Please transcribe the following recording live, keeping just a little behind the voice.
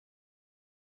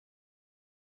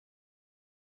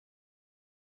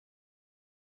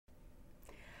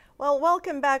Well,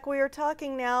 welcome back. We are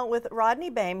talking now with Rodney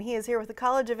Boehm. He is here with the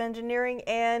College of Engineering,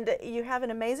 and you have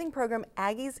an amazing program,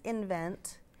 Aggies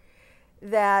Invent,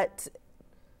 that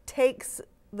takes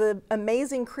the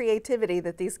amazing creativity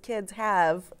that these kids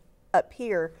have up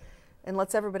here and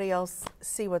lets everybody else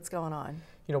see what's going on.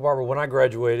 You know, Barbara, when I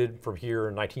graduated from here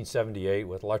in 1978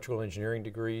 with electrical engineering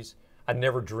degrees, I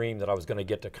never dreamed that I was going to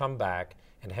get to come back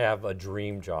and have a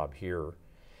dream job here.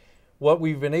 What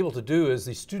we've been able to do is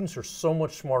these students are so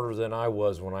much smarter than I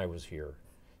was when I was here.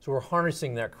 So we're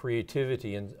harnessing that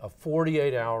creativity in a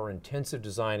 48-hour intensive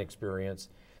design experience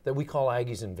that we call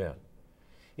Aggies Invent.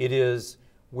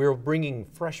 We're bringing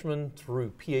freshmen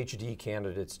through PhD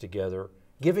candidates together,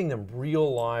 giving them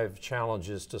real live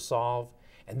challenges to solve,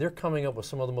 and they're coming up with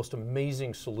some of the most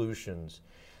amazing solutions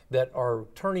that are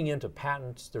turning into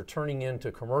patents, they're turning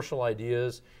into commercial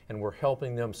ideas, and we're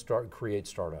helping them create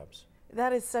startups.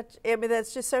 That is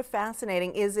that's just so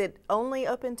fascinating. Is it only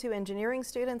open to engineering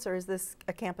students, or is this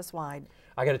a campus-wide?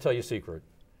 I got to tell you a secret.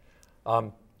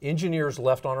 Engineers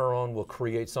left on our own will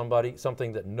create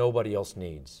something that nobody else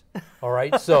needs. All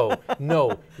right, so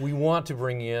no, we want to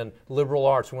bring in liberal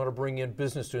arts, we want to bring in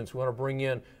business students, we want to bring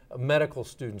in medical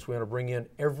students, we want to bring in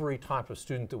every type of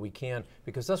student that we can,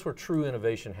 because that's where true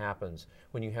innovation happens.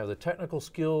 When you have the technical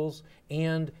skills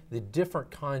and the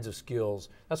different kinds of skills,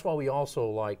 that's why we also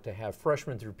like to have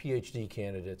freshmen through PhD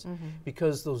candidates,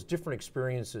 because those different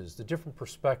experiences, the different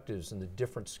perspectives and the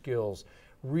different skills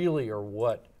really are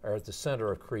what are at the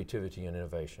center of creativity and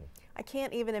innovation. I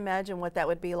can't even imagine what that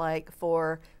would be like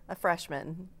for a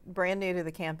freshman, brand new to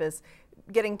the campus,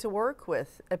 getting to work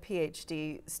with a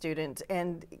PhD student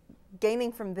and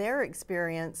gaining from their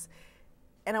experience.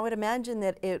 And I would imagine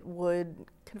that it would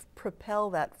kind of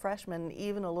propel that freshman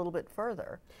even a little bit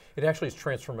further. It actually is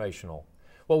transformational.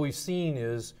 What we've seen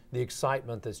is the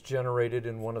excitement that's generated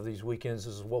in one of these weekends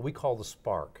is what we call the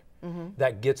spark.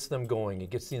 That gets them going,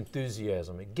 it gets the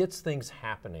enthusiasm, it gets things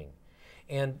happening.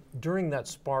 And during that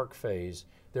spark phase,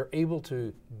 they're able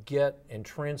to get and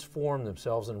transform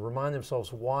themselves and remind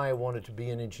themselves why I wanted to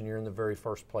be an engineer in the very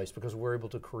first place, because we're able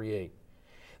to create.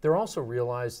 They're also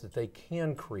realized that they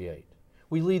can create.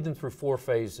 We lead them through 4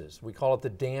 phases. We call it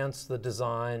the dance, the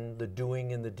design, the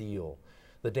doing, and the deal.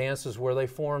 The dance is where they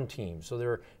form teams.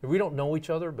 So we don't know each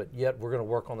other, but yet we're going to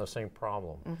work on the same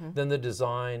problem. Then the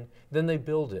design, then they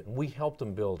build it, and we help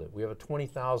them build it. We have a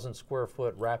 20,000 square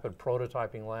foot rapid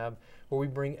prototyping lab where we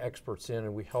bring experts in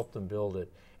and we help them build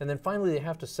it. And then finally they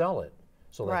have to sell it.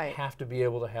 So they have to be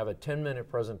able to have a 10-minute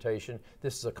presentation.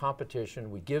 This is a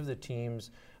competition. We give the teams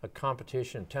a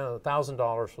competition,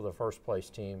 $1,000 for the first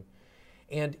place team.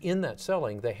 And in that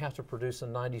selling, they have to produce a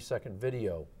 90-second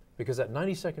video, because that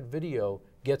 90-second video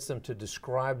gets them to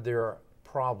describe their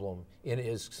problem in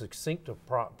as succinct a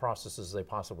process as they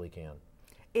possibly can.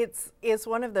 It's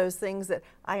one of those things that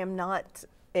I am not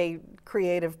a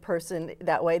creative person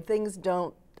that way.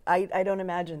 I don't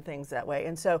imagine things that way.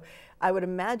 And so I would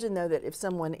imagine, though, that if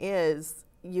someone is,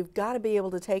 you've got to be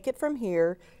able to take it from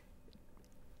here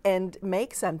and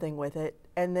make something with it.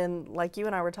 And then, like you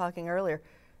and I were talking earlier,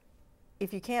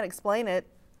 if you can't explain it,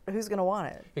 who's going to want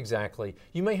it? Exactly.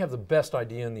 You may have the best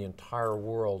idea in the entire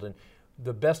world, and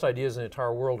the best ideas in the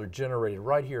entire world are generated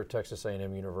right here at Texas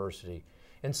A&M University.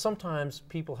 And sometimes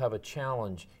people have a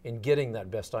challenge in getting that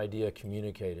best idea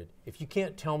communicated. If you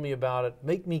can't tell me about it,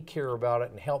 make me care about it,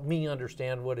 and help me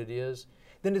understand what it is,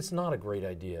 then it's not a great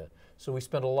idea. So we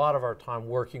spend a lot of our time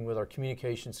working with our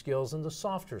communication skills and the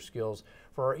softer skills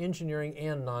for our engineering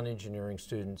and non-engineering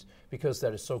students, because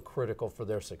that is so critical for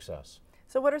their success.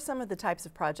 So what are some of the types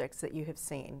of projects that you have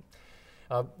seen?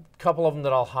 A couple of them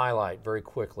that I'll highlight very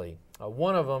quickly.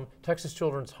 One of them, Texas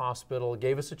Children's Hospital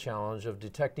gave us a challenge of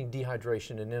detecting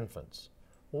dehydration in infants.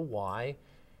 Well, why?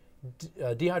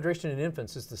 Dehydration in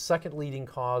infants is the second leading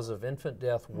cause of infant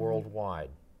death worldwide.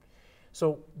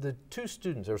 So the 2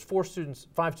 students, there's 5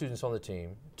 students on the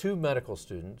team, 2 medical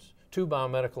students, 2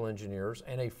 biomedical engineers,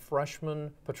 and a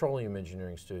freshman petroleum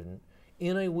engineering student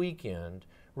in a weekend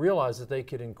realized that they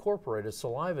could incorporate a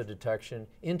saliva detection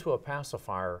into a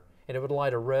pacifier, and it would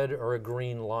light a red or a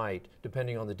green light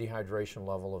depending on the dehydration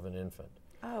level of an infant.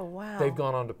 Oh, wow. They've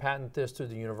gone on to patent this to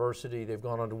the university, they've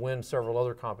gone on to win several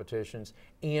other competitions,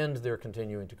 and they're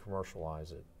continuing to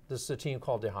commercialize it. This is a team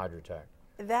called Dehydratech.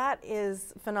 That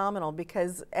is phenomenal,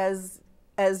 because as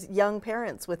young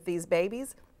parents with these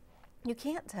babies, you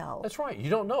can't tell. That's right, you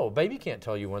don't know. A baby can't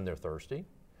tell you when they're thirsty.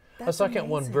 That's a second amazing.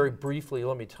 one, very briefly,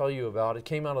 let me tell you about. It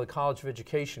came out of the College of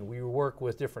Education. We work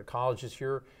with different colleges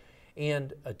here,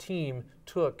 and a team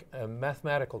took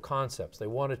mathematical concepts. They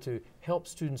wanted to help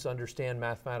students understand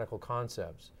mathematical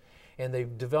concepts. And they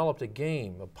developed a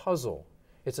game, a puzzle,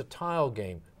 It's a tile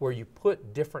game where you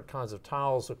put different kinds of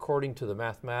tiles according to the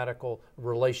mathematical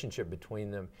relationship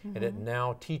between them, and it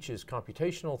now teaches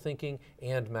computational thinking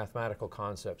and mathematical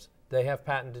concepts. They have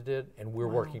patented it, and we're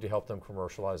working to help them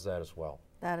commercialize that as well.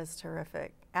 That is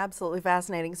terrific. Absolutely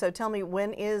fascinating. So tell me,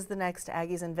 when is the next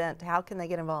Aggies event? How can they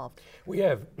get involved? We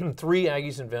have 3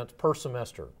 Aggies events per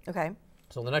semester. Okay.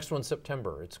 So the next one's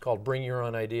September. It's called Bring Your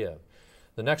Own Idea.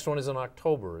 The next one is in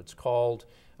October. It's called,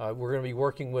 we're going to be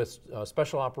working with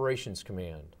Special Operations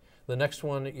Command. The next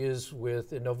one is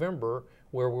in November,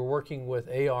 where we're working with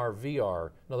AR,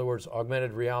 VR, in other words,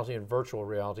 augmented reality and virtual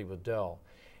reality with Dell.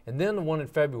 And then the one in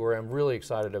February I'm really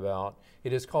excited about.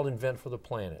 It is called Invent for the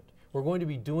Planet. We're going to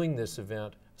be doing this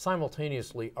event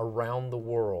simultaneously around the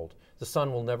world. The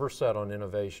sun will never set on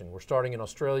innovation. We're starting in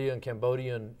Australia and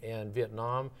Cambodia and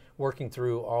Vietnam, working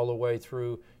through all the way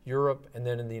through Europe and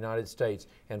then in the United States.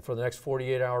 And for the next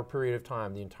 48-hour period of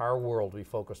time, the entire world will be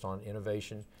focused on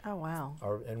innovation. Oh, wow.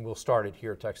 And we'll start it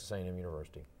here at Texas A&M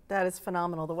University. That is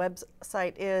phenomenal. The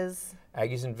website is?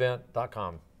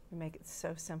 AggiesInvent.com. You make it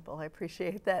so simple. I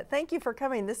appreciate that. Thank you for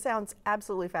coming. This sounds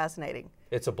absolutely fascinating.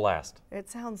 It's a blast. It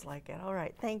sounds like it. All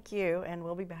right. Thank you, and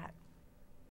we'll be back.